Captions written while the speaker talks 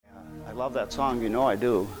I love that song, you know I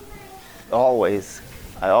do. Always.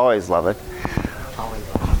 I always love it.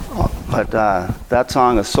 But that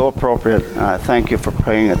song is so appropriate, and I thank you for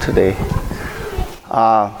playing it today.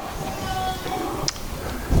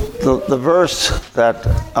 The verse that,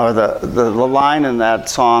 or the line in that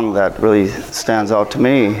song that really stands out to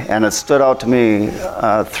me, and it stood out to me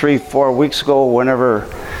 3-4 weeks ago whenever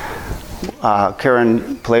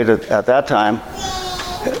Karen played it at that time.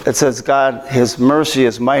 It says, God, His mercy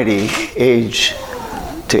is mighty, ages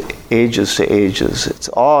to ages. It's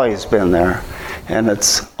always been there, and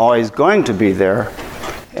it's always going to be there.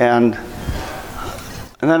 And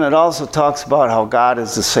then it also talks about how God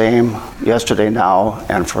is the same yesterday, now,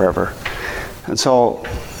 and forever. And so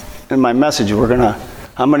in my message, I'm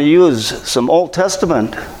going to use some Old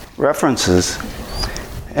Testament references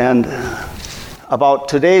and about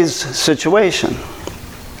today's situation,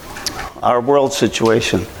 our world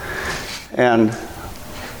situation. And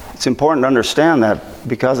it's important to understand that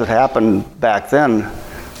because it happened back then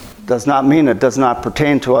does not mean it does not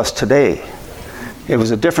pertain to us today. It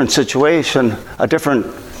was a different situation, a different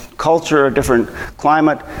culture, a different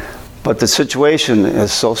climate, but the situation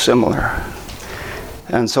is so similar.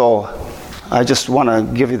 And so I just want to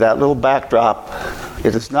give you that little backdrop.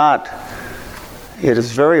 It is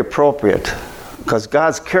very appropriate because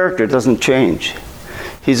God's character doesn't change.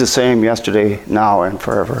 He's the same yesterday, now, and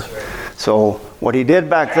forever. So what He did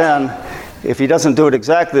back then, if He doesn't do it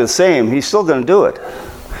exactly the same, He's still going to do it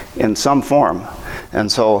in some form.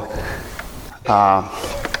 And so I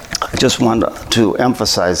just wanted to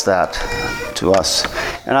emphasize that to us.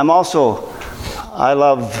 And I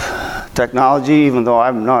love technology, even though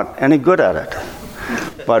I'm not any good at it.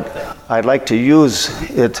 But I'd like to use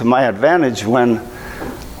it to my advantage when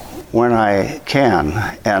I can,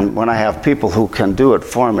 and when I have people who can do it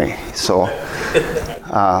for me. So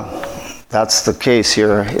that's the case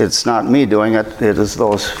here. It's not me doing it. It is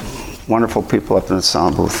those wonderful people up in the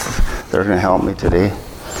sound booth that are going to help me today.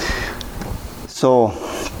 So,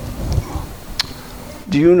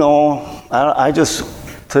 do you know,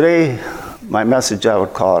 today, my message, I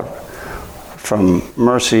would call it From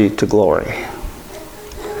Mercy to Glory.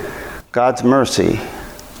 God's mercy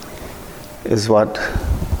is what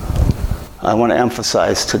I want to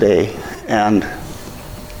emphasize today. And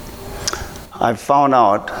I've found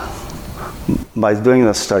out by doing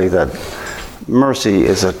this study that mercy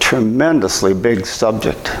is a tremendously big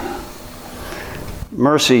subject.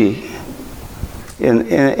 Mercy,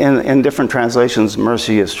 in different translations,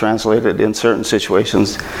 mercy is translated in certain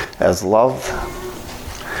situations as love,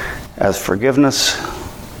 as forgiveness.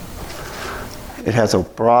 It has a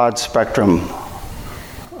broad spectrum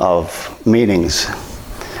of meanings.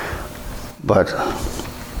 But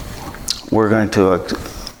we're going to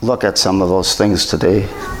look at some of those things today.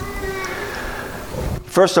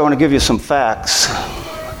 First, I want to give you some facts.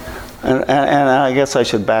 And I guess I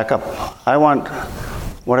should back up.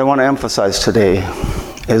 What I want to emphasize today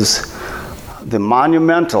is the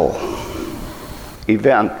monumental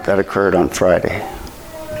event that occurred on Friday.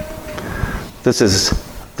 This is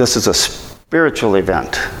a spiritual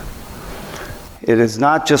event. It is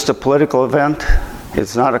not just a political event.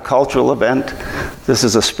 It's not a cultural event. This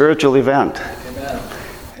is a spiritual event.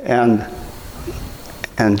 Amen.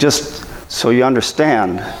 And just so you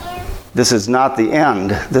understand, this is not the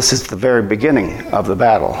end. This is the very beginning of the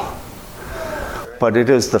battle. But it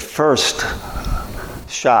is the first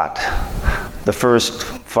shot, the first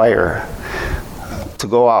fire to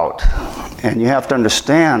go out. And you have to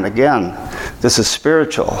understand, again, this is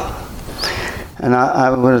spiritual. And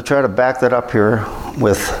I'm going to try to back that up here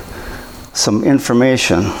with some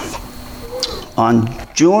information. On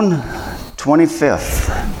June 25th,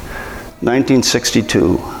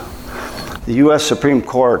 1962, the U.S. Supreme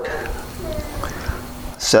Court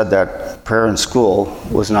said that prayer in school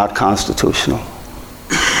was not constitutional.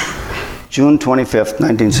 June 25th,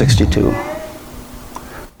 1962,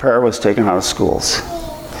 prayer was taken out of schools.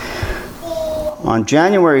 On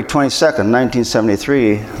January 22nd,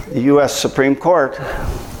 1973, the U.S. Supreme Court,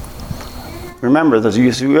 remember, the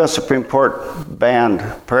U.S. Supreme Court banned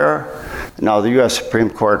prayer. Now the U.S. Supreme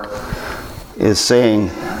Court is saying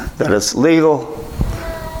that it's legal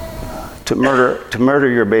to murder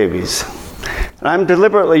your babies. And I'm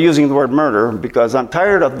deliberately using the word murder because I'm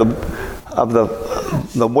tired of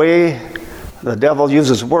the way the devil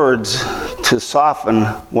uses words to soften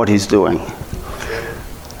what he's doing.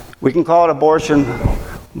 We can call it abortion,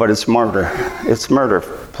 but it's murder. It's murder,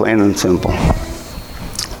 plain and simple.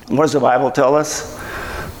 What does the Bible tell us?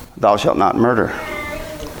 Thou shalt not murder.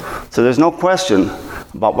 So there's no question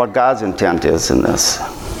about what God's intent is in this.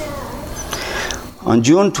 On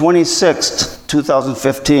June 26,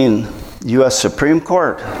 2015, U.S. Supreme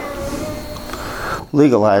Court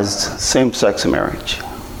legalized same-sex marriage.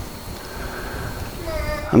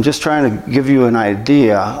 I'm just trying to give you an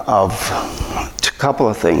idea of a couple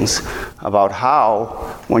of things about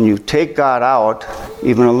how, when you take God out,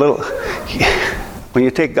 even a little, when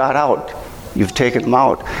you take God out, you've taken him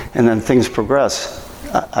out, and then things progress,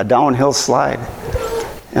 a downhill slide.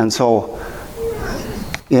 And so,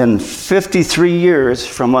 in 53 years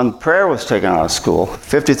from when prayer was taken out of school,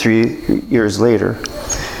 53 years later,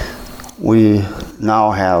 we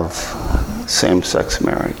now have same-sex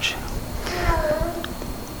marriage.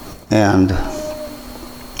 And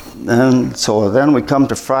then we come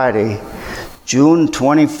to Friday, June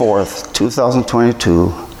 24th,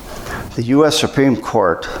 2022, the U.S. Supreme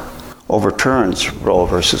Court overturns Roe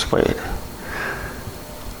versus Wade.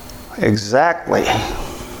 Exactly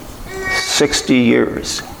 60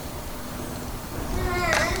 years.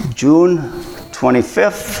 June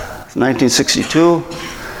 25th, 1962,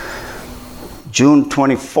 June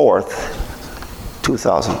 24th,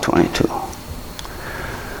 2022.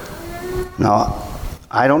 Now,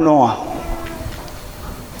 I don't know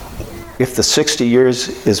if the 60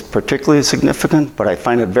 years is particularly significant, but I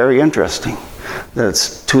find it very interesting that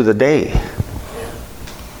it's to the day.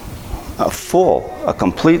 A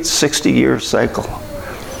complete 60-year cycle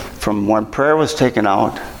from when prayer was taken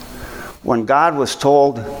out, when God was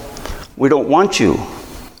told, we don't want you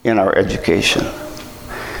in our education,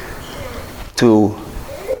 to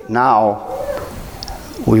now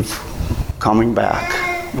we're coming back,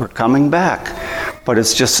 but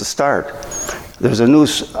it's just the start. There's a new,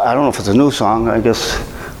 I don't know if it's a new song, I guess,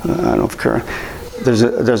 I don't know if Karen,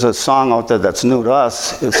 there's a song out there that's new to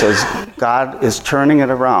us. It says, God is turning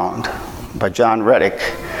it around, by John Reddick.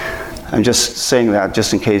 I'm just saying that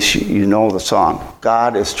just in case you know the song.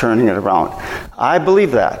 God is turning it around. I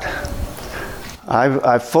believe that.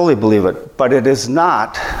 I fully believe it, but it is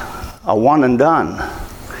not a one and done.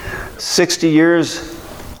 60 years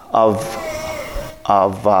of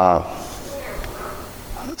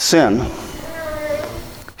sin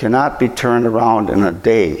cannot be turned around in a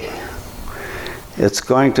day. It's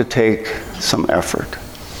going to take some effort.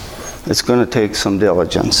 It's going to take some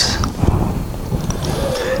diligence.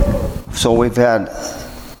 So we've had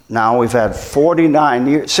 49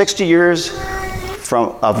 years, 60 years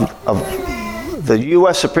of the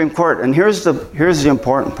U.S. Supreme Court. And here's the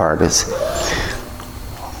important part is,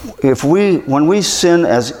 when we sin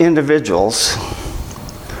as individuals,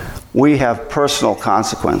 we have personal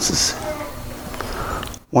consequences.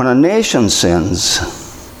 When a nation sins,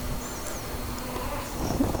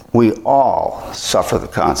 we all suffer the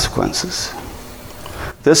consequences.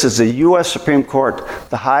 This is the U.S. Supreme Court,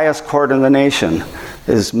 the highest court in the nation,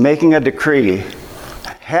 is making a decree,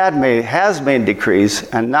 has made decrees,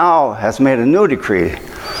 and now has made a new decree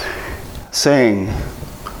saying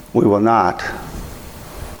we will not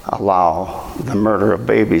allow the murder of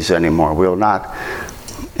babies anymore. We will not.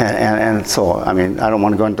 And so, I mean, I don't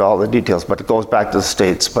want to go into all the details, but it goes back to the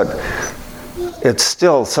states. But it's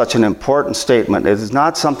still such an important statement. It is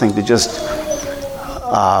not something to just,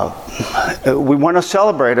 we want to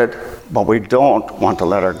celebrate it, but we don't want to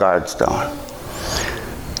let our guards down.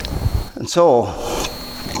 And so,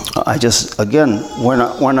 I just, again, when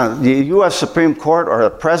the U.S. Supreme Court or the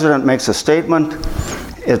President makes a statement,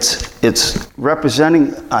 it's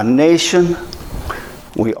representing a nation.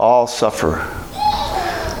 We all suffer.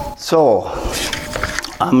 So,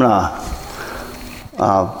 I'm gonna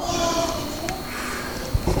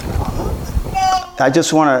I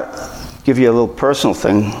just want to give you a little personal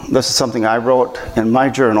thing. This is something I wrote in my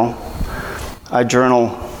journal. I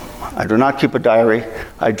journal. I do not keep a diary.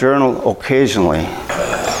 I journal occasionally,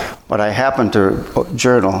 but I happen to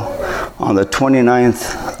journal on the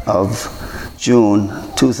 29th of June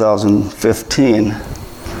 2015.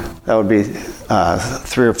 That would be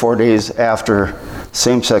 3 or 4 days after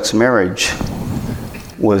same-sex marriage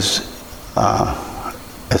was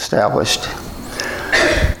established.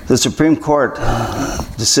 The Supreme Court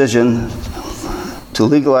decision to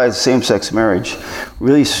legalize same-sex marriage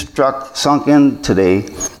really sunk in today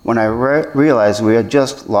when I realized we had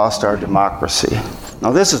just lost our democracy.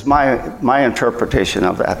 Now, this is my interpretation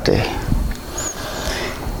of that day.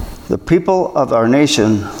 The people of our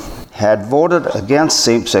nation had voted against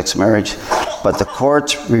same-sex marriage, but the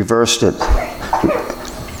courts reversed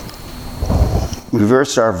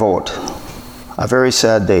our vote. A very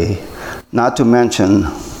sad day, not to mention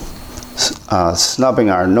snubbing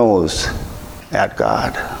our nose at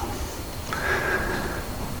God.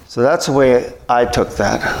 So that's the way I took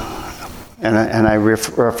that. And I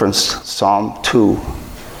referenced Psalm 2,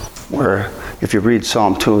 where if you read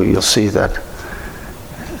Psalm 2, you'll see that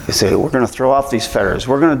We say, we're going to throw off these fetters.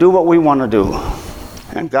 We're going to do what we want to do.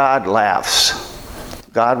 And God laughs.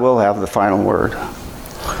 God will have the final word.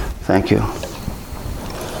 Thank you.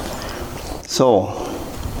 So,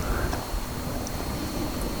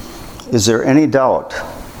 is there any doubt,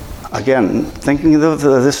 again, thinking of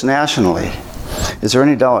this nationally, is there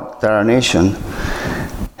any doubt that our nation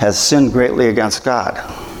has sinned greatly against God?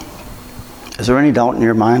 Is there any doubt in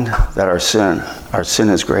your mind that our sin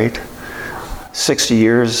is great? 60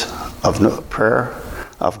 years of prayer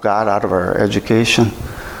of God out of our education,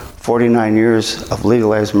 49 years of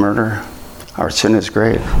legalized murder, our sin is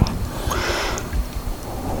great.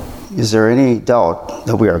 Is there any doubt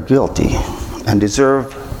that we are guilty and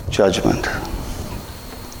deserve judgment?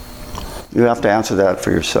 You have to answer that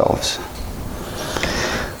for yourselves.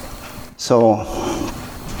 So,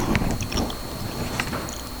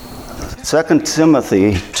 2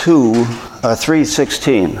 Timothy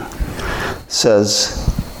 3:16 says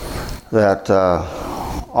that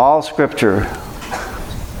all Scripture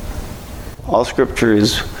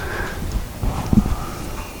is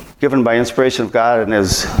given by inspiration of God and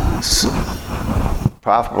is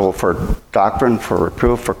profitable for doctrine, for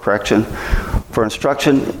reproof, for correction, for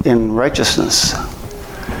instruction in righteousness.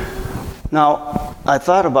 Now, I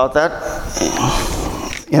thought about that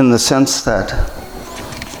in the sense that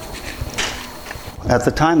at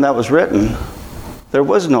the time that was written, there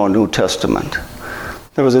was no New Testament.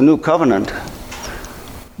 There was a new covenant.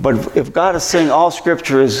 But if God is saying all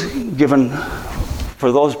Scripture is given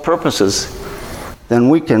for those purposes, then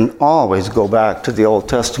we can always go back to the Old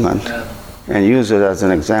Testament and use it as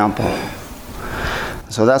an example.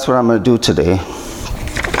 So that's what I'm going to do today.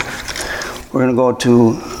 We're going to go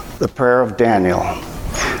to the prayer of Daniel.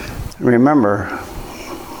 Remember,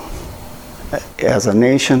 as a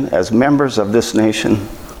nation, as members of this nation,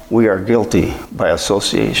 we are guilty by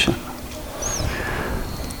association.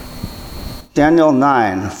 Daniel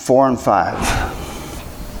 9:4 and 5.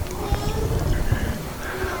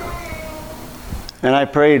 And I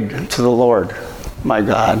prayed to the Lord, my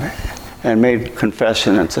God, and made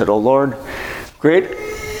confession and said, O Lord, great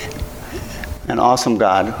and awesome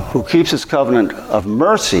God, who keeps his covenant of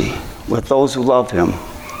mercy with those who love him,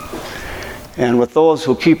 and with those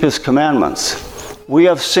who keep his commandments. We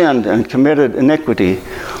have sinned and committed iniquity.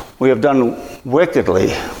 We have done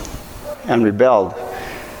wickedly and rebelled,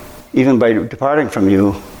 even by departing from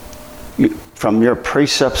you, from your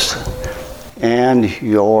precepts and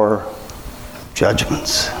your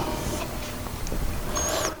judgments.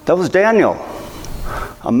 That was Daniel,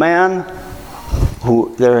 a man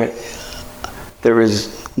who there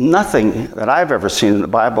is nothing that I've ever seen in the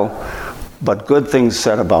Bible but good things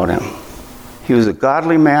said about him. He was a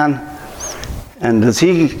godly man, and does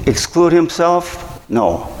he exclude himself?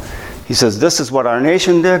 No. He says, this is what our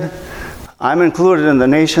nation did. I'm included in the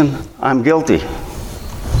nation. I'm guilty.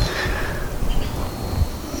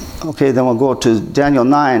 Okay, then we'll go to Daniel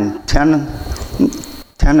 9:10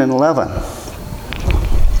 and 11.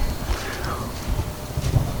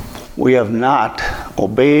 We have not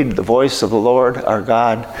obeyed the voice of the Lord our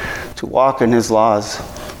God to walk in his laws,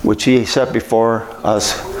 which he set before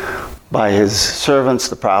us by his servants,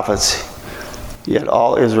 the prophets. Yet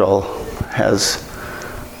all Israel has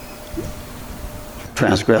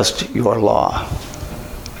transgressed your law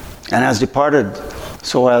and has departed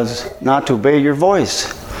so as not to obey your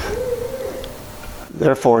voice.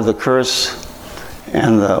 Therefore, the curse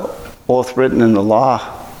and the oath written in the law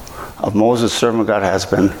of Moses, servant of God, has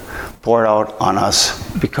been poured out on us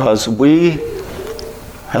because we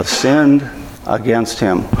have sinned against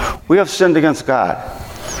him. We have sinned against God.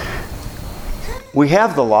 We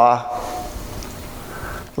have the law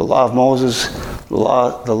of Moses. The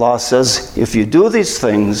law says if you do these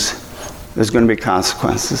things, there's going to be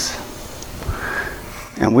consequences.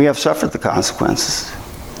 And we have suffered the consequences.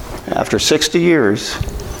 After 60 years,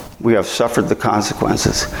 we have suffered the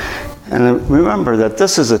consequences. And remember that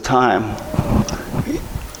this is a time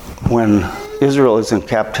when Israel is in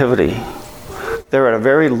captivity. They're at a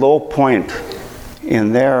very low point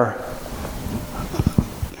in their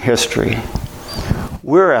history.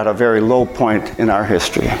 We're at a very low point in our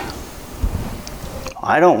history.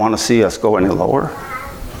 I don't want to see us go any lower.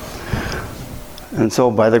 And so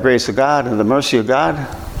by the grace of God and the mercy of God,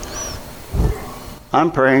 I'm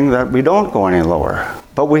praying that we don't go any lower.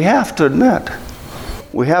 But we have to admit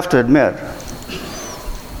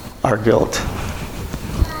our guilt.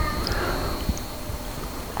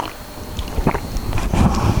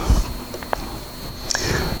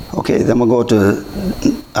 Okay, then we'll go to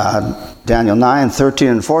Daniel 9:13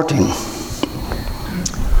 and 14.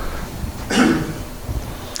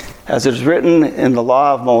 As it is written in the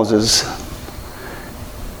law of Moses,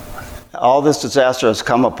 all this disaster has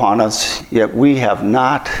come upon us, yet we have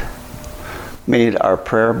not made our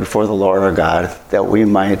prayer before the Lord our God, that we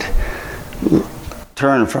might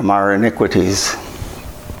turn from our iniquities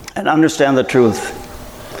and understand the truth.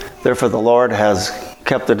 Therefore the Lord has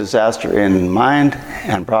kept the disaster in mind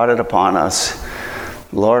and brought it upon us.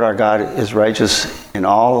 The Lord our God is righteous in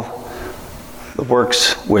all the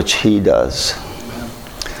works which he does,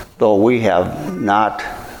 though we have not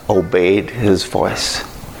obeyed his voice.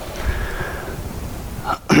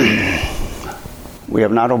 We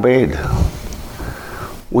have not obeyed.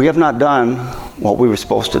 We have not done what we were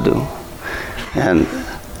supposed to do. And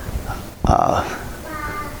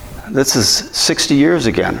this is 60 years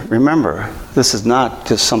again. Remember, this is not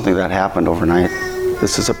just something that happened overnight.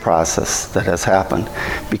 This is a process that has happened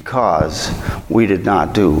because we did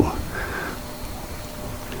not do.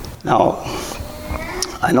 Now,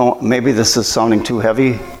 I know maybe this is sounding too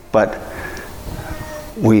heavy, but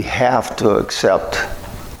we have to accept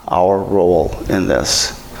our role in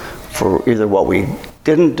this for either what we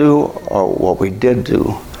didn't do or what we did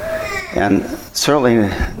do. And certainly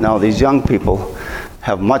now these young people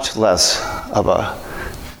have much less of a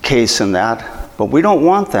case in that, but we don't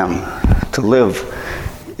want them to live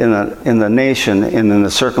in the nation and in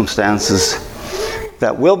the circumstances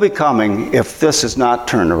that will be coming if this is not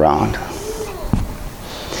turned around.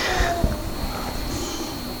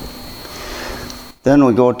 Then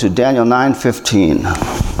we go to Daniel 9:15.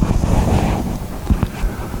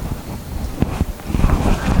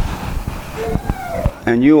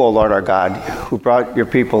 And you, O Lord our God, who brought your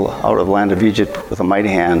people out of the land of Egypt with a mighty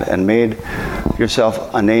hand and made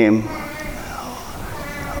yourself a name,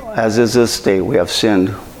 as is this day, we have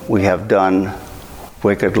sinned, we have done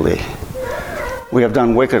wickedly. We have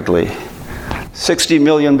done wickedly. 60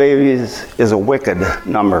 million babies is a wicked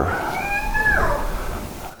number.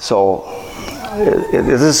 So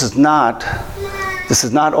this is not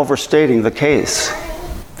overstating the case.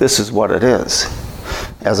 This is what it is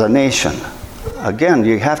as a nation. Again,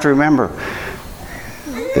 you have to remember,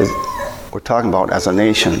 we're talking about as a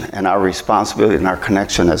nation and our responsibility and our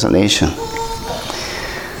connection as a nation.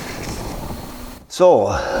 So,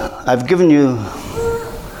 I've given you,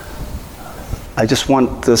 I just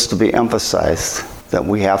want this to be emphasized, that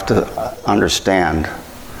we have to understand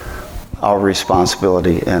our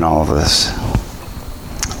responsibility in all of this.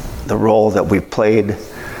 The role that we played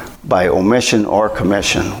by omission or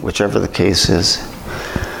commission, whichever the case is.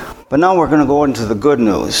 But now we're going to go into the good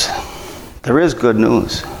news. There is good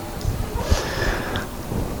news.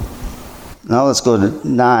 Now let's go to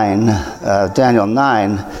Daniel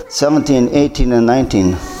 9:17, 18, and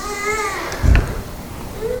 19.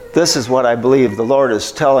 This is what I believe the Lord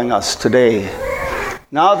is telling us today.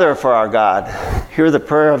 Now therefore, our God, hear the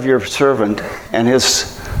prayer of your servant and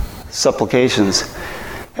his supplications,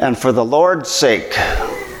 and for the Lord's sake,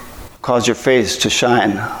 cause your face to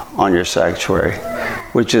shine on your sanctuary,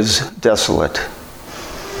 which is desolate.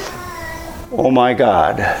 Oh my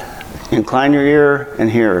God, incline your ear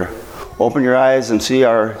and hear. Open your eyes and see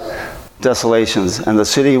our desolations, and the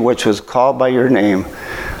city which was called by your name.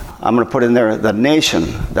 I'm going to put in there the nation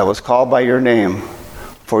that was called by your name.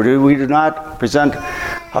 For we do not present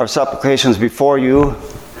our supplications before you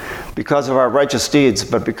because of our righteous deeds,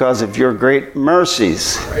 but because of your great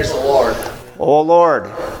mercies. Praise the Lord. O Lord,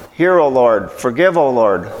 hear, O Lord, forgive, O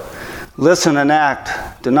Lord. Listen and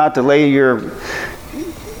act. Do not delay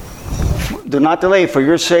for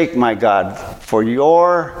your sake, my God, for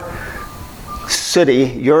your city,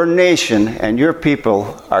 your nation, and your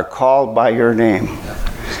people are called by your name.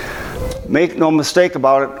 Make no mistake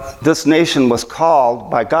about it, this nation was called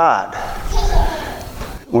by God.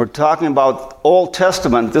 We're talking about Old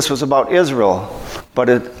Testament, this was about Israel, but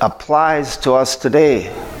it applies to us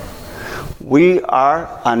today. We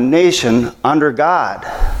are a nation under God.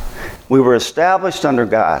 We were established under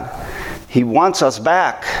God. He wants us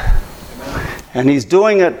back. And he's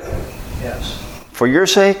doing it for your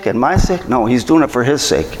sake and my sake? No, he's doing it for his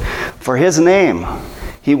sake. For his name.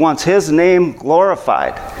 He wants his name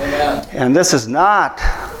glorified. Amen. And this is not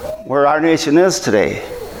where our nation is today.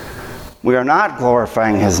 We are not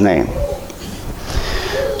glorifying his name.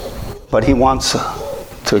 But he wants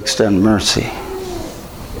to extend mercy.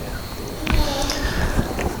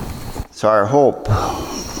 So our hope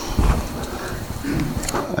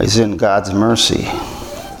is in God's mercy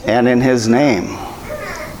and in his name.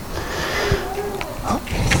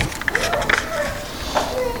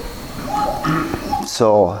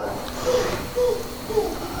 So,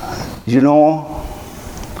 you know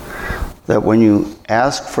that when you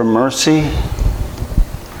ask for mercy,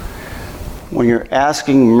 when you're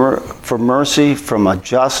asking for mercy from a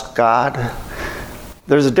just God,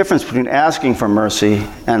 there's a difference between asking for mercy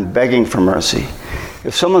and begging for mercy.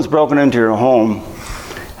 If someone's broken into your home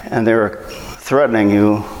and they're threatening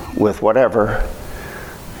you with whatever,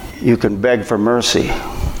 you can beg for mercy.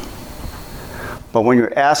 But when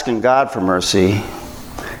you're asking God for mercy,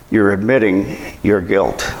 you're admitting your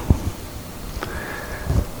guilt.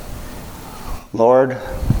 Lord,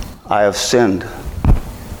 I have sinned.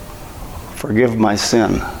 Forgive my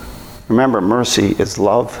sin. Remember, mercy is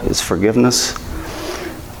love, is forgiveness.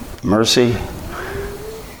 Mercy.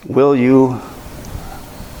 Will you,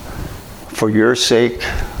 for your sake,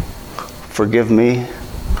 forgive me?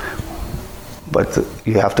 But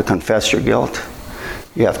you have to confess your guilt.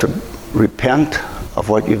 You have to repent of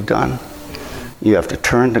what you've done. You have to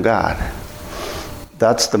turn to God.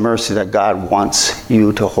 That's the mercy that God wants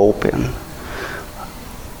you to hope in.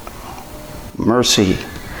 Mercy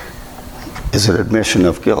is an admission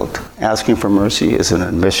of guilt. Asking for mercy is an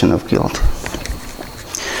admission of guilt.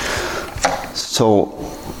 So,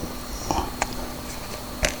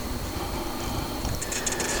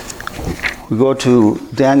 we go to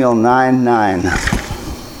Daniel 9:9.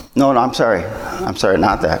 No, I'm sorry,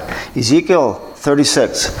 not that. Ezekiel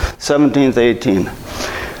 36, 17 to 18.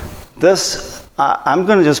 This, I'm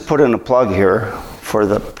going to just put in a plug here for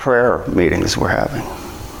the prayer meetings we're having.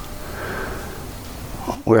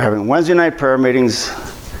 We're having Wednesday night prayer meetings.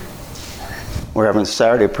 We're having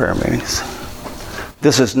Saturday prayer meetings.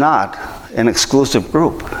 This is not an exclusive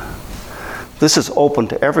group. This is open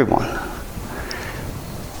to everyone.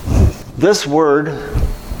 This word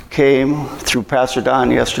came through Pastor Don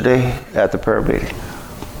yesterday at the prayer meeting.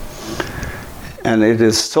 And it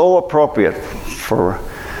is so appropriate for,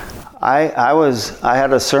 I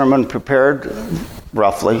had a sermon prepared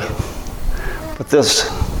roughly, but this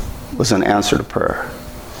was an answer to prayer.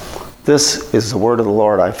 This is the word of the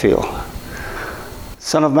Lord, I feel.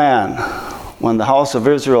 Son of man, when the house of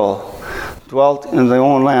Israel dwelt in their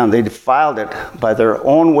own land, they defiled it by their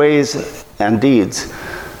own ways and deeds.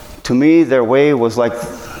 To me, their way was like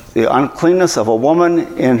the uncleanness of a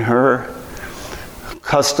woman in her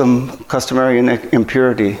customary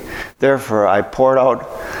impurity. Therefore, I poured out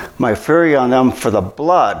my fury on them for the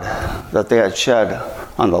blood that they had shed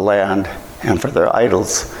on the land and for their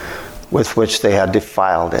idols with which they had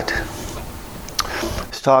defiled it.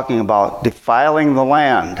 It's talking about defiling the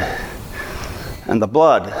land and the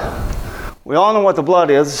blood. We all know what the blood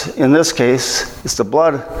is. In this case, it's the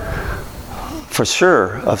blood, for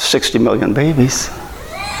sure, of 60 million babies.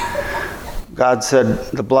 God said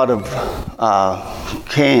the blood of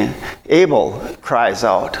Abel cries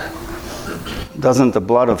out. Doesn't the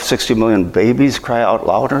blood of 60 million babies cry out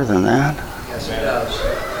louder than that? Yes, it does.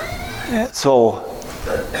 So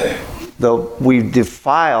we've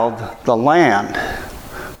defiled the land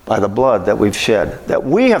by the blood that we've shed, that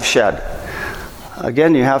we have shed.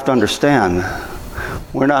 Again, you have to understand,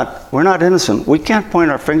 we're not innocent. We can't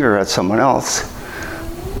point our finger at someone else.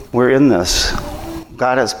 We're in this.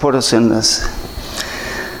 God has put us in this.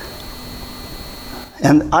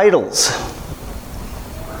 And idols.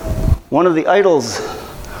 One of the idols,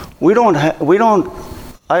 we don't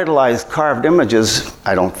idolize carved images.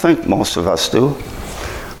 I don't think most of us do.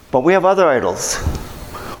 But we have other idols.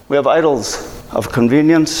 We have idols of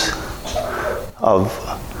convenience,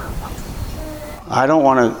 I don't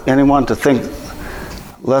want anyone to think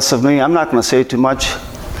less of me. I'm not going to say too much.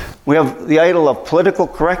 We have the idol of political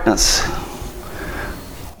correctness.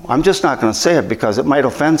 I'm just not going to say it because it might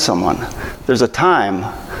offend someone. There's a time.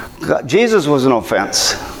 Jesus was an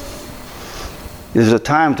offense. There's a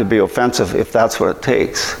time to be offensive if that's what it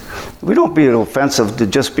takes. We don't be offensive to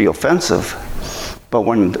just be offensive. But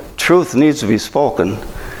when truth needs to be spoken,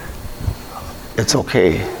 it's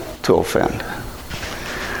okay to offend.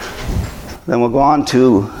 Then we'll go on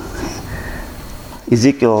to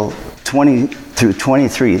Ezekiel 20 through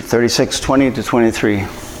 23, 36, 20 to 23.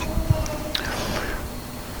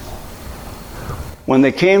 When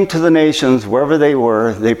they came to the nations, wherever they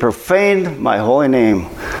were, they profaned my holy name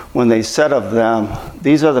when they said of them,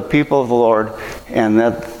 these are the people of the Lord, and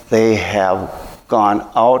that they have gone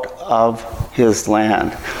out of his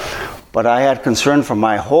land. But I had concern for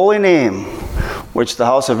my holy name, which the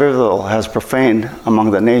house of Israel has profaned among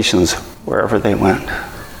the nations wherever they went.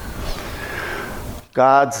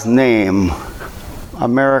 God's name.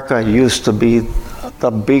 America used to be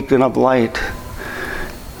the beacon of light.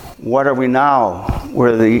 What are we now?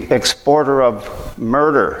 We're the exporter of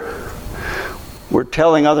murder. We're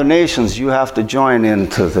telling other nations, you have to join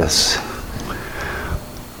into this.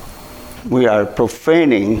 We are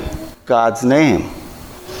profaning God's name.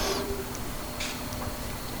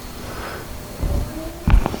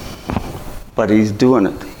 But he's doing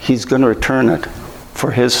it. He's going to return it for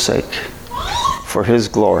his sake, for his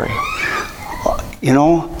glory. You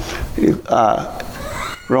know,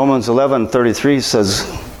 Romans 11:33 says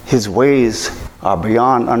his ways are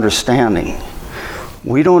beyond understanding.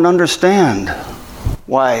 We don't understand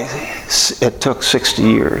why it took 60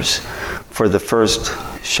 years for the first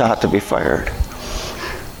shot to be fired.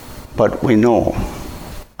 But we know,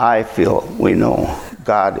 I feel we know,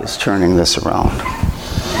 God is turning this around.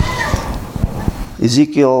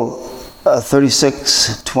 Ezekiel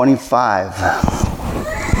 36:25.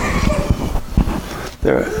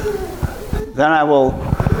 Then I will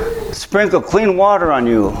sprinkle clean water on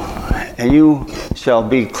you, and you shall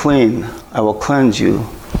be clean. I will cleanse you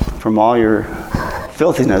from all your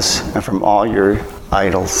filthiness and from all your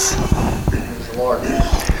idols. Lord.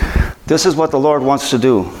 This is what the Lord wants to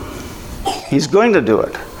do. He's going to do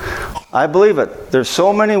it. I believe it. There's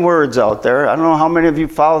so many words out there. I don't know how many of you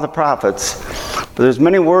follow the prophets, but there's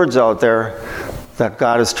many words out there that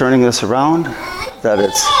God is turning this around,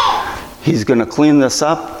 that He's going to clean this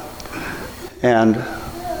up, and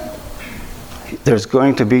there's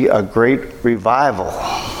going to be a great revival.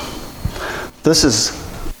 This is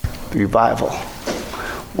revival.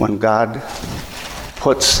 When God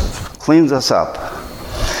cleans us up.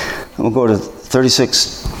 And we'll go to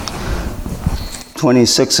 36,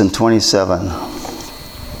 26 and 27.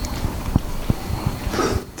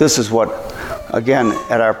 This is what, again,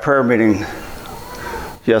 at our prayer meeting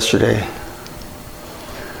yesterday,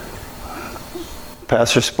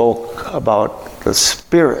 Pastor spoke about the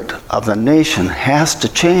spirit of the nation has to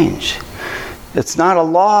change. It's not a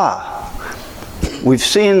law. We've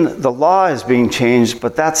seen the law is being changed,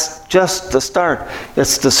 but that's just the start.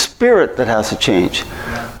 It's the spirit that has to change.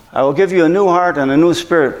 I will give you a new heart and a new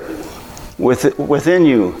spirit within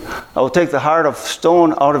you. I will take the heart of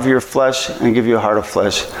stone out of your flesh and give you a heart of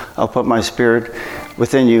flesh. I'll put my spirit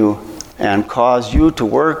within you and cause you to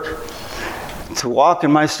walk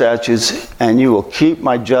in my statutes, and you will keep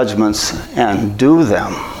my judgments and do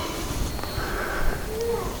them.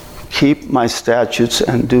 Keep my statutes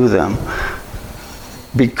and do them.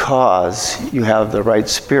 Because you have the right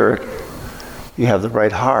spirit, you have the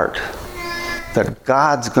right heart, that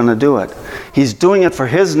God's going to do it. He's doing it for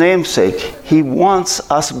His name's sake. He wants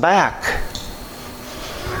us back.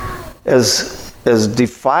 As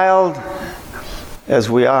defiled as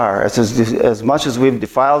we are, as much as we've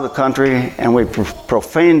defiled the country and we've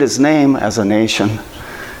profaned His name as a nation,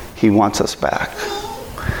 He wants us back.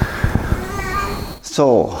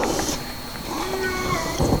 So,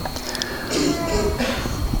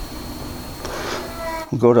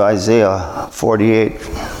 go to Isaiah 48,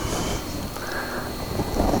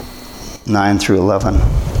 9 through 11.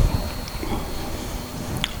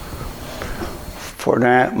 For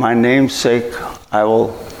my name's sake, I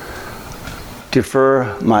will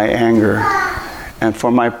defer my anger, and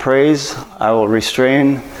for my praise, I will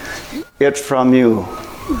restrain it from you.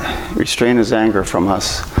 Restrain His anger from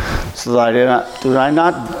us, so that I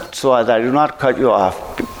do not cut you off.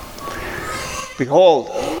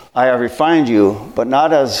 Behold, I have refined you, but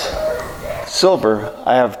not as silver.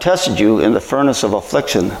 I have tested you in the furnace of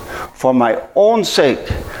affliction. For my own sake,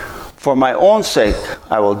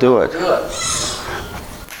 I will do it.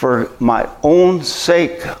 For my own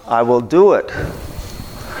sake, I will do it.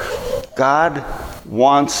 God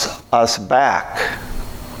wants us back.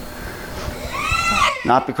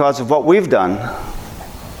 Not because of what we've done,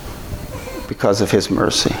 because of His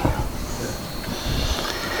mercy.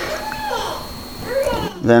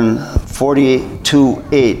 Then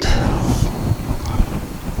 42:8.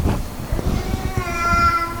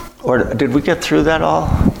 Or did we get through that all?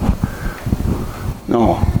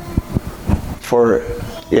 No. For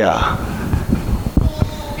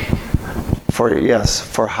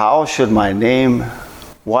how should my name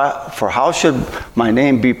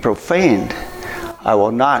be profaned? I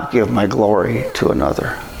will not give my glory to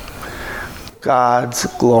another. God's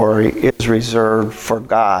glory is reserved for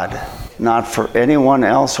God, not for anyone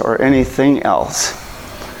else or anything else.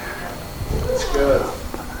 That's good.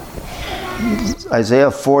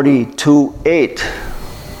 Isaiah 42:8.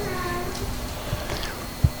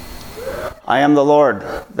 I am the Lord,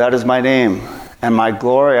 that is my name, and my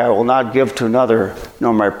glory I will not give to another,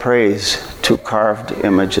 nor my praise to carved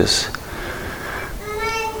images.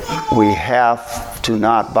 We have to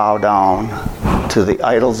not bow down to the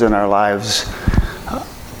idols in our lives.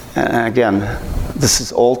 And again, this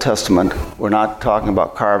is Old Testament. We're not talking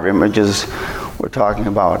about carved images. We're talking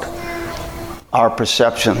about our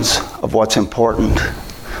perceptions of what's important.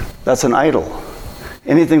 That's an idol.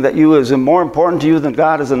 Anything that is more important to you than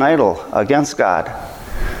God is an idol against God.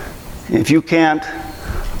 If you can't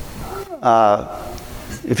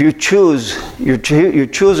if you choose, you're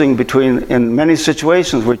choosing between, in many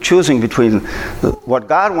situations, we're choosing between what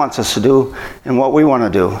God wants us to do and what we want to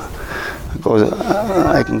do.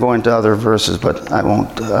 I can go into other verses, but I won't.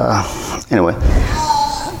 Anyway,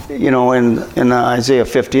 in Isaiah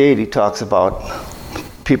 58, he talks about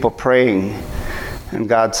people praying, and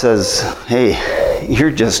God says, "Hey, you're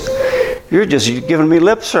just giving me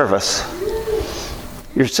lip service.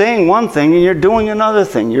 You're saying one thing and you're doing another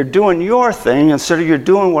thing. You're doing your thing instead of you're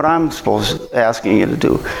doing what I'm asking you to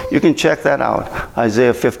do." You can check that out.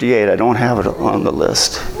 Isaiah 58. I don't have it on the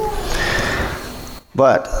list.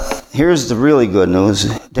 But here's the really good news.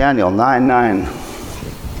 Daniel 9:9.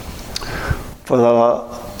 For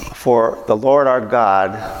the Lord our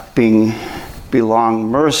God belong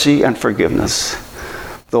mercy and forgiveness,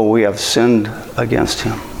 though we have sinned against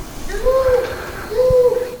him.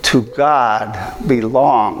 To God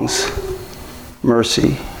belongs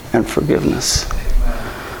mercy and forgiveness.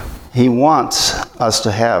 He wants us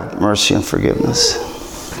to have mercy and forgiveness.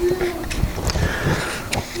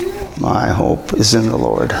 My hope is in the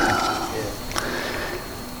Lord.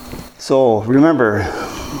 So remember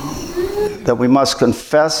that we must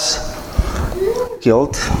confess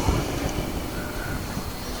guilt.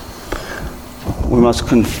 We must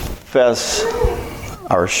confess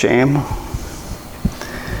our shame.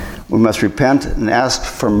 We must repent and ask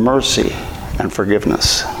for mercy and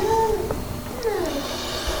forgiveness.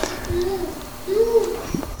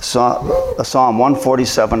 Psalm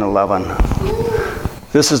 147:11.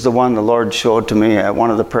 This is the one the Lord showed to me at one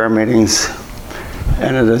of the prayer meetings,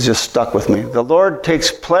 and it has just stuck with me. The Lord takes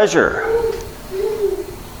pleasure.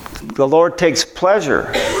 The Lord takes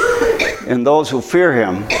pleasure in those who fear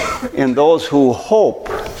him, in those who hope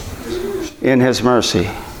in his mercy.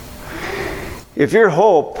 If your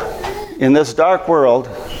hope in this dark world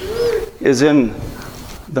is in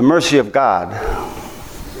the mercy of God,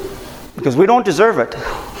 because we don't deserve it.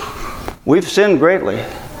 We've sinned greatly.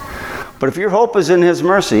 But if your hope is in his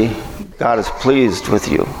mercy, God is pleased with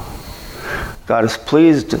you. God is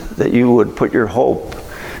pleased that you would put your hope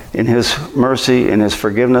in his mercy, in his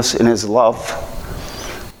forgiveness, in his love.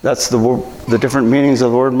 That's the different meanings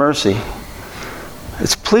of the word mercy.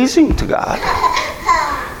 It's pleasing to God.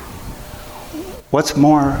 What's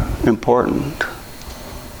more important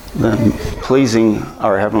than pleasing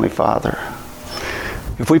our Heavenly Father?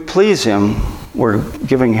 If we please him, we're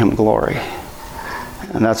giving him glory.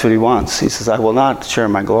 And that's what he wants. He says, I will not share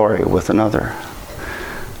my glory with another.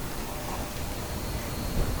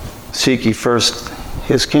 Seek ye first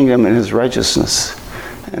his kingdom and his righteousness,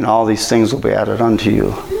 and all these things will be added unto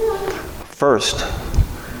you. First.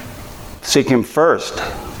 Seek him first.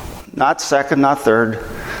 Not second, not third.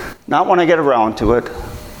 Not when I get around to it.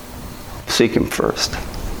 Seek him first.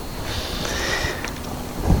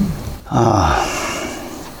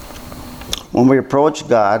 When we approach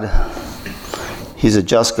God, he's a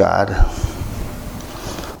just God.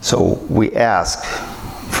 So we ask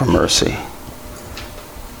for mercy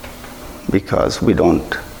because we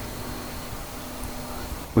don't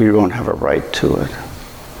have a right to it.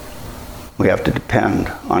 We have to depend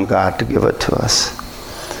on God to give it to us.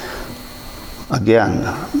 Again,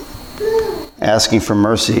 asking for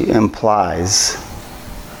mercy implies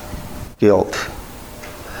guilt.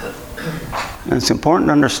 And it's important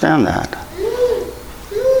to understand that.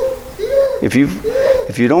 If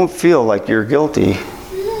you don't feel like you're guilty,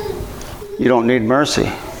 you don't need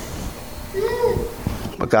mercy.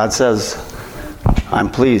 But God says, I'm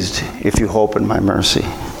pleased if you hope in my mercy.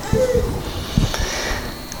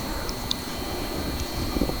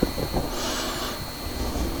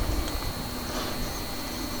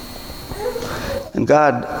 And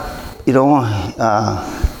God,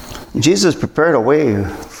 Jesus prepared a way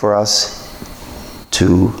for us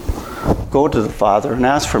to go to the Father and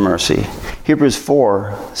ask for mercy. Hebrews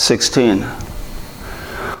 4:16.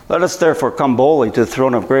 Let us therefore come boldly to the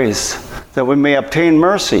throne of grace, that we may obtain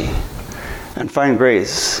mercy and find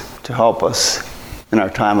grace to help us in our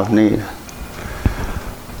time of need.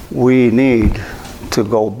 We need to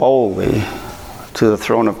go boldly to the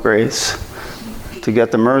throne of grace to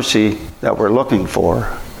get the mercy that we're looking for,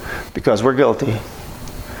 because we're guilty.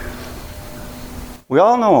 We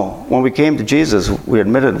all know when we came to Jesus, we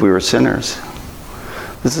admitted we were sinners.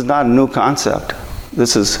 This is not a new concept.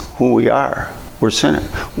 This is who we are. We're sinners.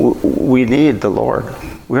 We need the Lord.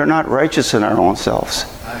 We are not righteous in our own selves.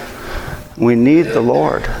 We need the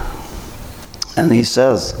Lord. And he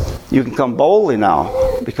says, you can come boldly now.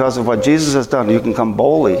 Because of what Jesus has done, you can come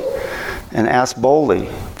boldly and ask boldly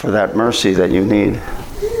for that mercy that you need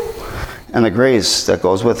and the grace that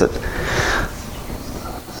goes with it.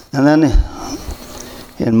 And then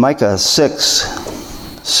in Micah 6,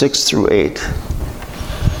 6 through 8.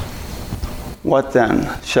 What then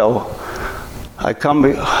shall I come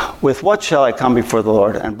with what shall I come before the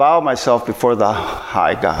Lord and bow myself before the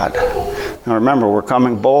high God? Now remember, we're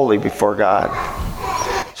coming boldly before God.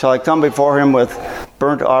 Shall I come before him with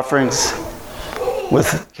burnt offerings,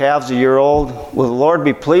 with calves a year old? Will the Lord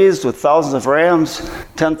be pleased with thousands of rams,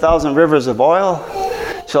 10,000 rivers of oil?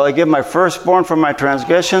 Shall I give my firstborn for my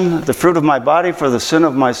transgression, the fruit of my body for the sin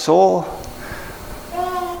of my soul?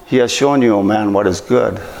 He has shown you, O man, what is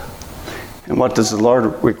good. And what does the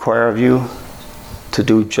Lord require of you? To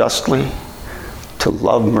do justly, to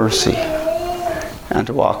love mercy, and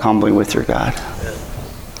to walk humbly with your God.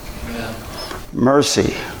 Amen.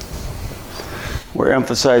 Mercy. We're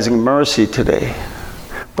emphasizing mercy today.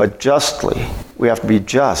 But justly, we have to be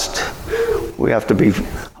just. We have to be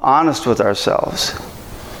honest with ourselves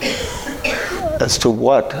as to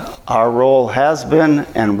what our role has been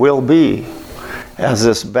and will be as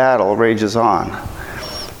this battle rages on.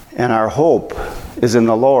 And our hope is in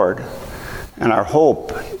the Lord. And our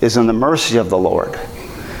hope is in the mercy of the Lord.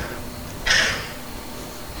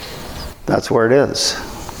 That's where it is.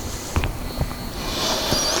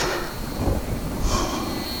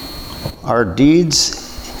 Our deeds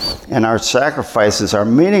and our sacrifices are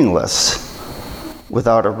meaningless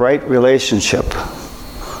without a right relationship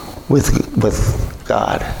with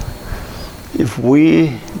God. If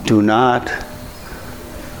we do not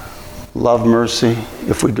love mercy,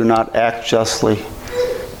 if we do not act justly,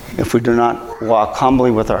 if we do not walk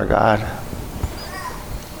humbly with our God,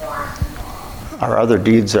 our other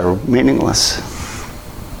deeds are meaningless.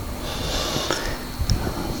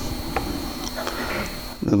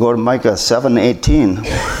 We'll go to Micah 7:18.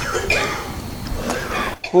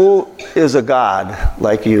 Who is a God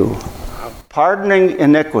like you, pardoning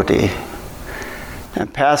iniquity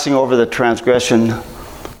and passing over the transgression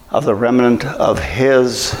of the remnant of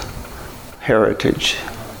his heritage?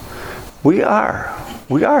 We are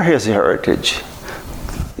his heritage.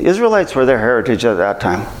 The Israelites were their heritage at that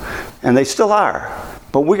time, and they still are.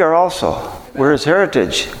 But we are also. We're his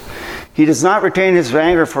heritage. He does not retain his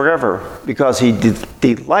anger forever because he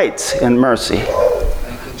delights in mercy.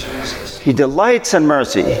 Thank you, Jesus. He delights in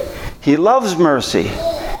mercy. He loves mercy.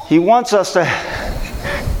 He wants us to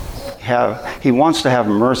have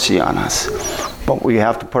mercy on us. But we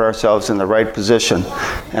have to put ourselves in the right position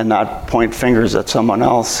and not point fingers at someone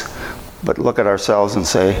else, but look at ourselves and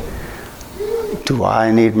say, do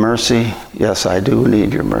I need mercy? Yes, I do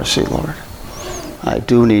need your mercy, Lord. I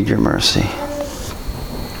do need your mercy.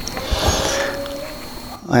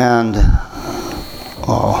 And,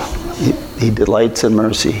 he delights in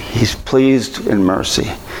mercy. He's pleased in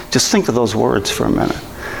mercy. Just think of those words for a minute.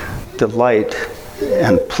 Delight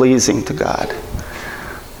and pleasing to God.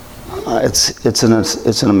 It's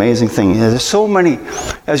an amazing thing. There's so many,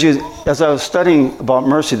 as I was studying about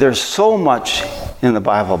mercy, there's so much in the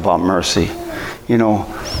Bible about mercy. You know,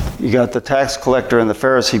 you got the tax collector and the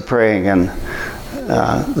Pharisee praying, and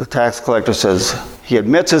the tax collector says, he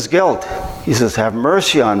admits his guilt. He says, have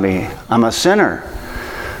mercy on me. I'm a sinner.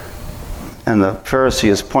 And the Pharisee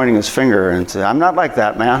is pointing his finger and says, I'm not like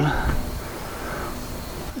that, man.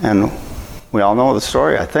 And we all know the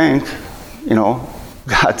story, I think. You know,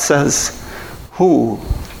 God says, who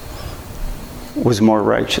was more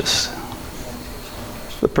righteous?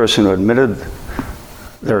 The person who admitted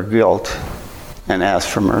their guilt and asked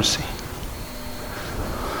for mercy.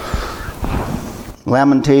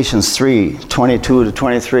 Lamentations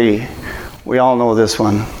 3:22-23. We all know this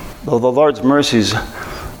one. Though the Lord's mercies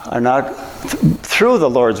are not, through the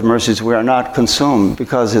Lord's mercies we are not consumed,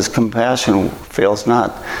 because his compassion fails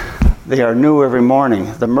not. They are new every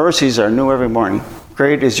morning. The mercies are new every morning.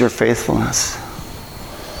 Great is your faithfulness.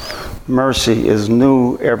 Mercy is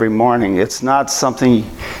new every morning. It's not something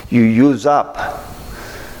you use up.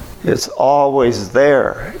 It's always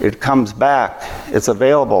there. It comes back. It's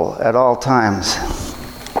available at all times.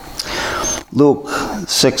 Luke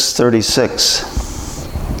 6:36.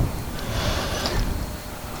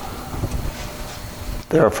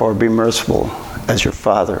 Therefore be merciful as your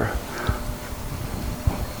Father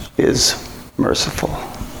is merciful.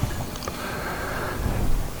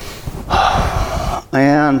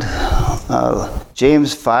 And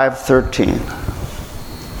James 5:13.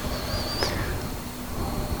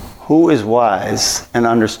 Who is wise and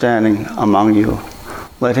understanding among you?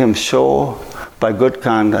 Let him show by good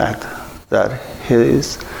conduct that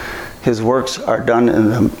his works are done in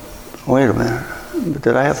them. Wait a minute.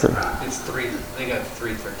 Did I have to? It's 3. They got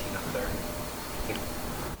 3:13 up there.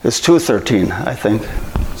 It's 2:13, I think.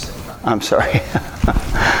 I'm sorry.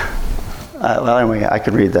 Well, anyway, I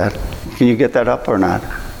could read that. Can you get that up or not?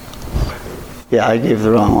 Yeah, I gave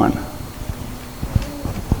the wrong one.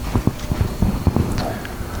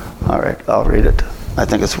 All right, I'll read it. I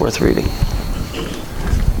think it's worth reading.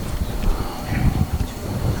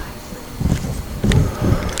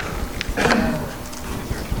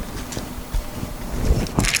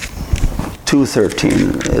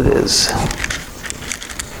 (2:13) it is.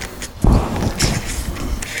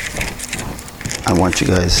 I want you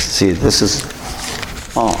guys to see this is.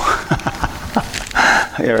 Oh,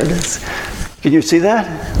 here it is. Can you see that?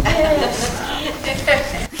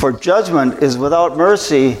 For judgment is without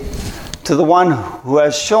mercy to the one who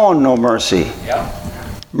has shown no mercy. Yeah.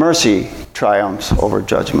 Mercy triumphs over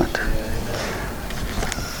judgment.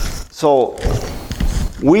 So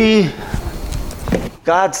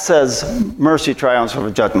God says mercy triumphs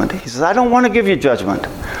over judgment. He says, I don't want to give you judgment.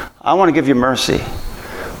 I want to give you mercy.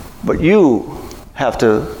 But you have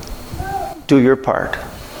to do your part.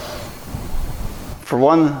 For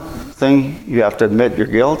one thing, you have to admit your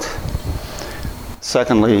guilt.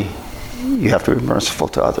 Secondly, you have to be merciful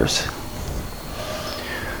to others.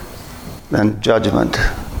 Then judgment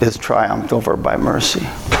is triumphed over by mercy.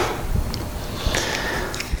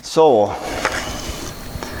 So,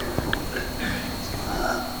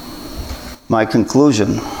 my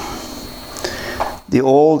conclusion, the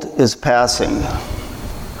old is passing.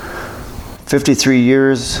 53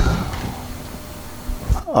 years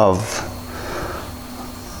of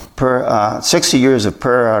 60 years of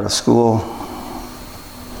prayer out of school,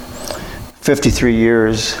 53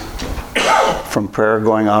 years from prayer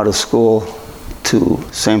going out of school to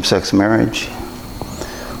same-sex marriage,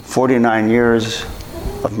 49 years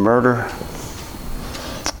of murder.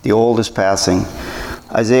 The old is passing.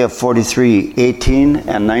 Isaiah 43:18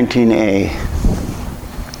 and 19a.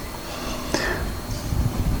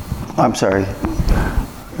 I'm sorry.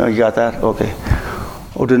 Oh, you got that? Okay.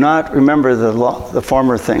 Oh, do not remember the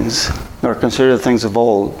former things, nor consider the things of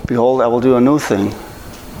old. Behold, I will do a new thing.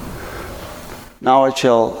 Now it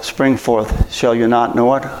shall spring forth. Shall you not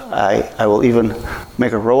know it? I will even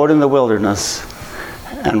make a road in the wilderness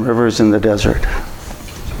and rivers in the desert.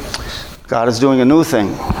 God is doing a new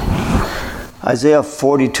thing. Isaiah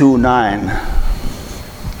 42:9.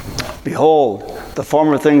 Behold, the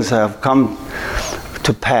former things have come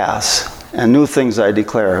to pass, and new things I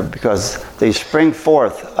declare, because they spring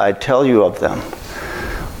forth, I tell you of them.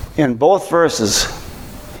 In both verses,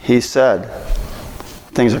 he said,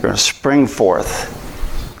 things are going to spring forth.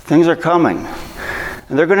 Things are coming.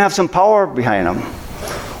 And they're going to have some power behind them.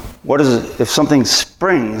 What is it? If something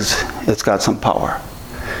springs, it's got some power.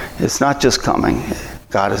 It's not just coming.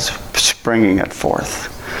 God is springing it forth.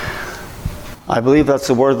 I believe that's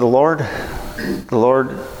the word of the Lord. The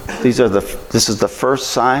Lord, this is the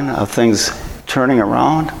first sign of things turning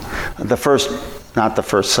around. Not the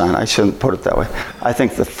first sign, I shouldn't put it that way. I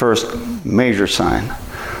think the first major sign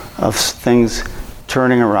of things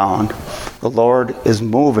turning around. The Lord is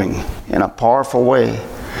moving in a powerful way.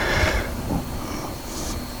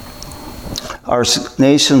 Our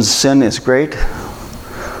nation's sin is great,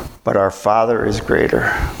 but our Father is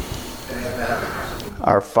greater.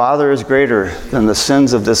 Our Father is greater than the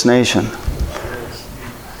sins of this nation.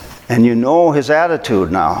 And you know his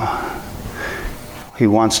attitude now. He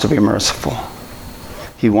wants to be merciful.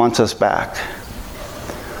 He wants us back.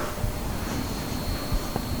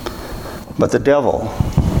 But the devil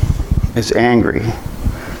is angry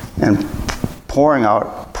and pouring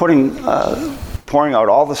out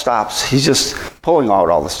all the stops. He's just pulling out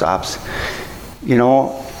all the stops. You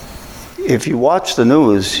know, if you watch the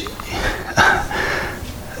news,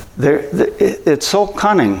 it's so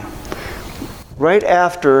cunning. Right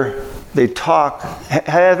after they talk,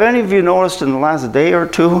 have any of you noticed in the last day or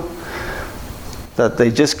two that they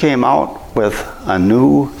just came out with a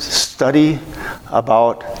new study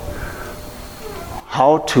about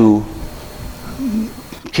how to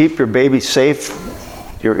keep your baby safe,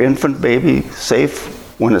 your infant baby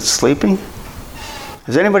safe when it's sleeping?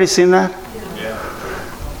 Has anybody seen that? Yeah.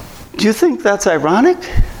 Do you think that's ironic?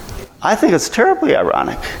 I think it's terribly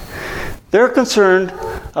ironic. They're concerned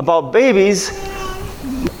about babies,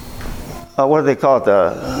 what do they call it,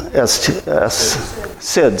 SIDS.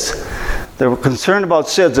 They were concerned about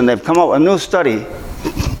SIDS, and they've come out with a new study.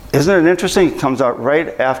 Isn't it interesting? It comes out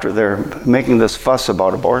right after they're making this fuss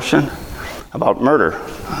about abortion, about murder.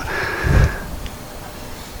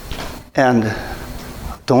 And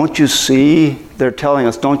don't you see, they're telling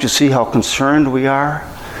us, don't you see how concerned we are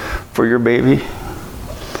for your baby?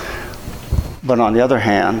 But on the other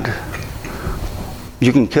hand,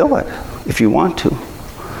 you can kill it if you want to.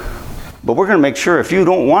 But we're going to make sure if you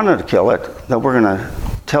don't want to kill it, that we're going to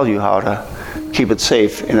tell you how to keep it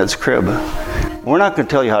safe in its crib. We're not going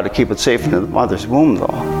to tell you how to keep it safe in the mother's womb, though,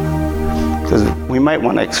 because we might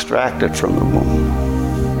want to extract it from the womb.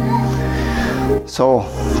 So,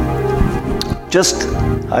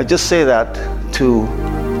 I just say that to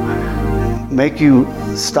make you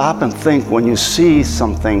stop and think when you see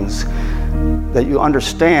some things, that you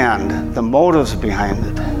understand the motives behind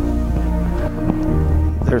it.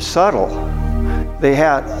 They're subtle. They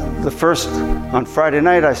had on Friday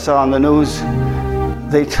night I saw on the news,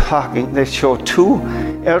 they show two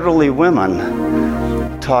elderly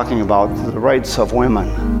women talking about the rights of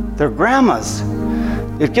women. They're grandmas.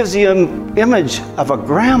 It gives you an image of a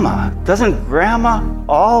grandma. Doesn't grandma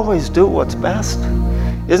always do what's best?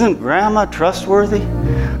 Isn't grandma trustworthy?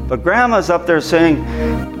 But grandma's up there saying,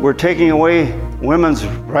 we're taking away women's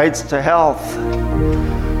rights to health.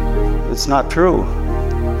 It's not true.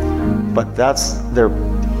 But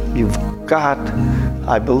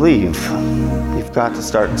I believe, you've got to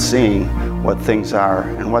start seeing what things are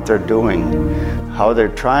and what they're doing, how they're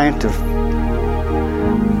trying to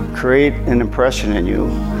create an impression in you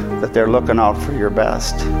that they're looking out for your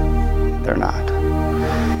best. They're not.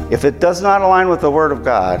 If it does not align with the Word of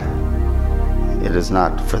God, it is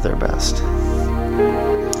not for their best.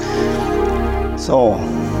 So,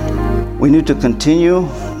 we need to continue,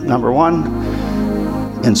 number one,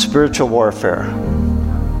 in spiritual warfare.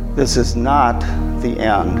 This is not the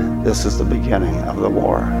end. This is the beginning of the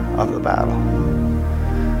war, of the battle.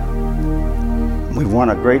 We won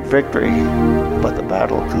a great victory, but the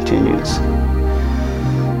battle continues.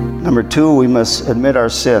 Number two, we must admit our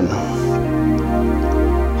sin.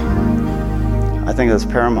 I think that's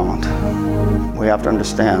paramount. We have to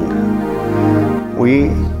understand we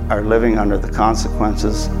are living under the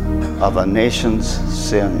consequences of a nation's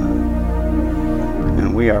sin,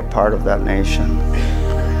 and we are part of that nation.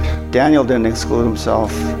 Daniel didn't exclude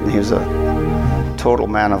himself. He was a total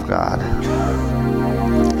man of God.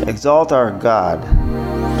 Exalt our God,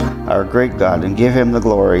 our great God, and give him the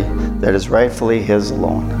glory that is rightfully his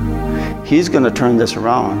alone. He's going to turn this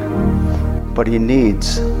around, but he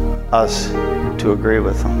needs us to agree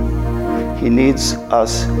with him. He needs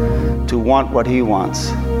us to want what he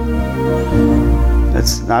wants.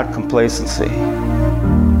 It's not complacency.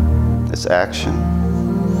 It's action.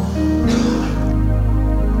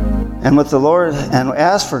 And with the Lord, and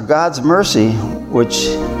ask for God's mercy,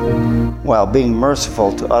 which, while being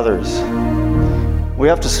merciful to others, we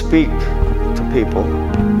have to speak to people.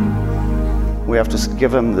 We have to give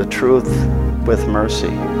them the truth with mercy,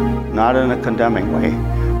 not in a condemning way,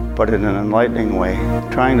 but in an enlightening way,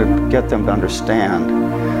 trying to get them to understand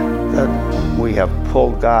that we have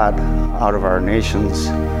pulled God out of our nation's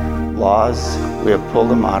laws. We have pulled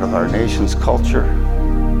him out of our nation's culture.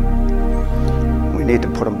 We need to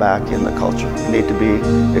put him back in the culture. We need to be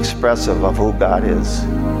expressive of who God is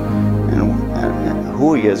and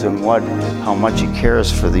who he is and how much he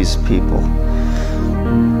cares for these people.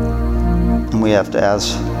 And we have to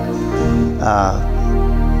ask,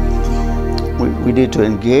 we need to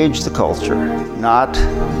engage the culture, not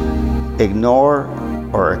ignore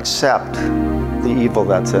or accept the evil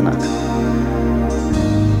that's in it.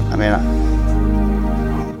 I mean,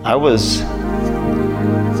 I was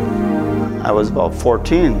about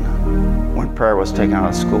 14 when prayer was taken out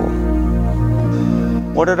of school.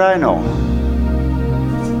 What did I know?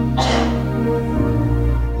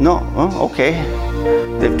 No, oh, okay.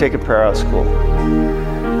 They've taken prayer out of school.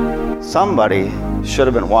 Somebody should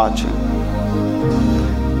have been watching.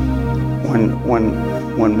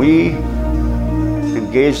 When we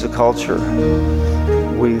engage the culture,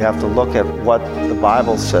 we have to look at what the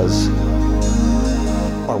Bible says,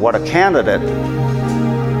 or what a candidate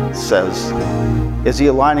says. Is he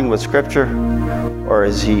aligning with Scripture, or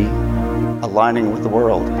is he aligning with the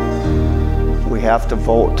world? We have to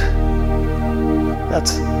vote.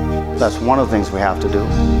 That's one of the things we have to do.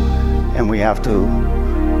 And we have to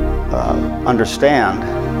understand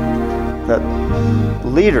that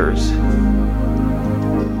leaders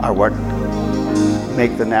are what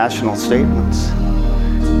make the national statements.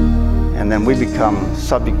 And then we become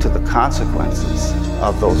subject to the consequences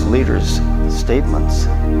of those leaders' statements.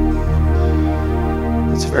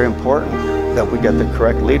 It's very important that we get the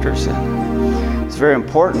correct leaders in. It's very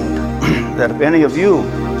important that if any of you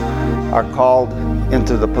are called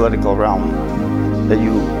into the political realm, that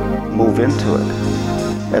you move into it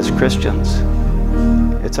as Christians.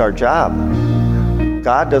 It's our job.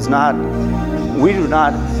 We do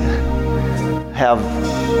not have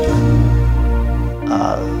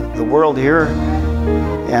the world here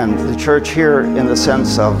and the church here in the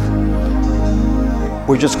sense of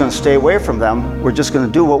we're just going to stay away from them. We're just going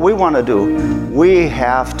to do what we want to do. We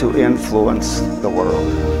have to influence the world.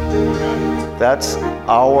 That's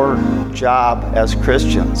our job as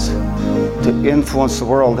Christians, to influence the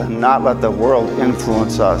world and not let the world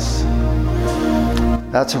influence us.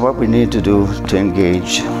 That's what we need to do to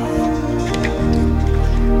engage.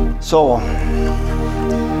 So,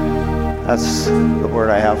 that's the word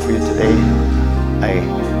I have for you today. I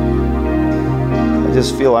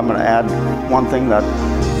just feel I'm going to add one thing that,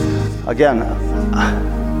 again,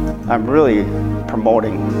 I'm really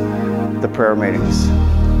promoting the prayer meetings.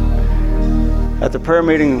 At the prayer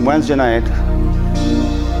meeting Wednesday night,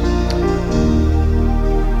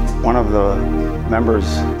 one of the members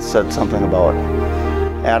said something about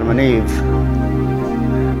Adam and Eve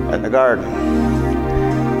in the garden.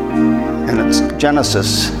 And it's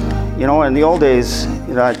Genesis. You know, in the old days,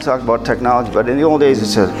 you know, I talk about technology, but in the old days it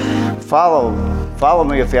said, follow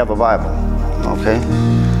me if you have a Bible, okay?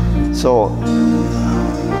 So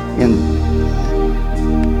in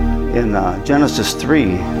Genesis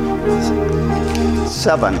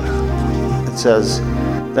 3:7, it says,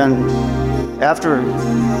 then after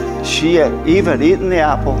Eve had eaten the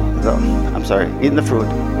eaten the fruit,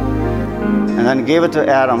 and then gave it to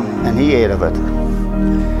Adam, and he ate of it.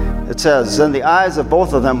 It says, then the eyes of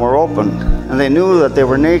both of them were opened, and they knew that they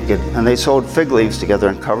were naked, and they sewed fig leaves together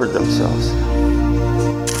and covered themselves.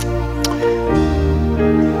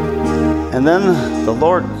 And then the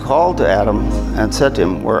Lord called to Adam and said to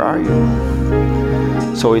him, where are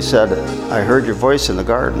you? So he said, I heard your voice in the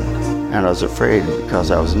garden, and I was afraid because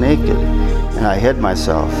I was naked, and I hid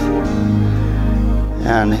myself.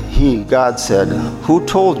 And God said, who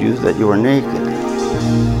told you that you were naked?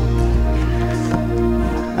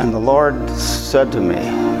 And the Lord said to me,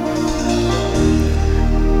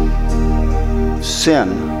 sin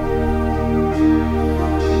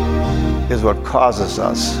is what causes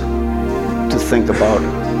us to think about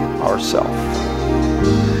ourselves.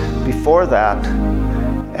 Before that,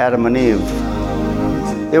 Adam and Eve,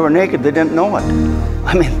 they were naked, they didn't know it.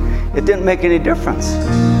 I mean, it didn't make any difference.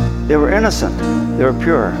 They were innocent, they were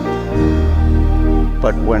pure.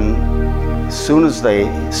 But as soon as they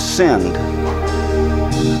sinned,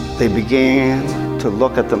 they began to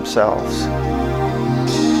look at themselves.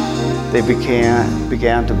 They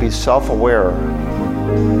began to be self-aware.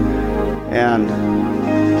 And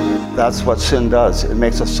that's what sin does. It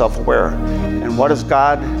makes us self-aware. And what does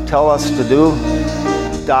God tell us to do?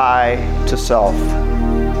 Die to self.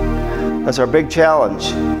 That's our big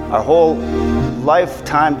challenge. Our whole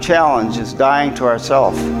lifetime challenge is dying to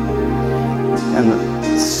ourself. And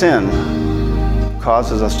sin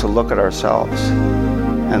causes us to look at ourselves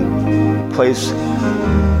and place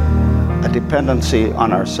a dependency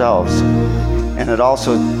on ourselves. And it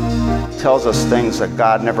also tells us things that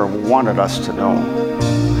God never wanted us to know.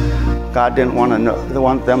 God didn't want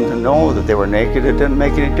them to know that they were naked. It didn't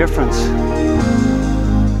make any difference.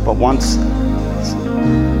 But once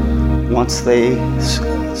they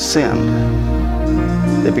sinned,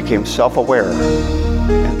 they became self-aware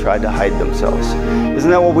and tried to hide themselves. Isn't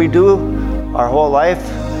that what we do our whole life?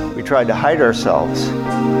 We try to hide ourselves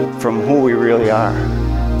from who we really are.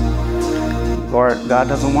 Lord, God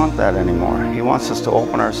doesn't want that anymore. He wants us to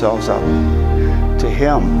open ourselves up to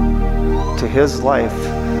Him, to His life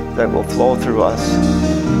that will flow through us.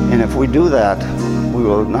 And if we do that, we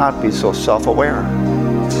will not be so self-aware.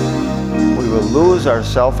 We will lose our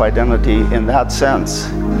self-identity in that sense.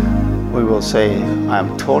 We will say,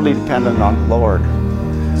 I'm totally dependent on the Lord.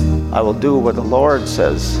 I will do what the Lord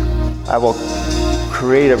says. I will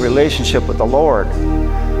create a relationship with the Lord.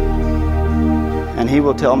 And He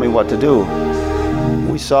will tell me what to do.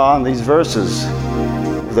 We saw in these verses,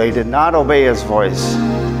 they did not obey His voice.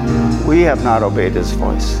 We have not obeyed His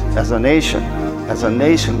voice. As a nation,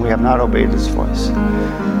 we have not obeyed His voice.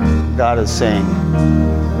 God is saying,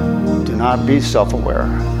 do not be self-aware.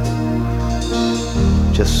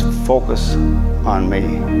 Just focus on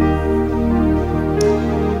me.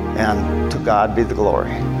 And to God be the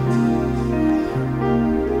glory.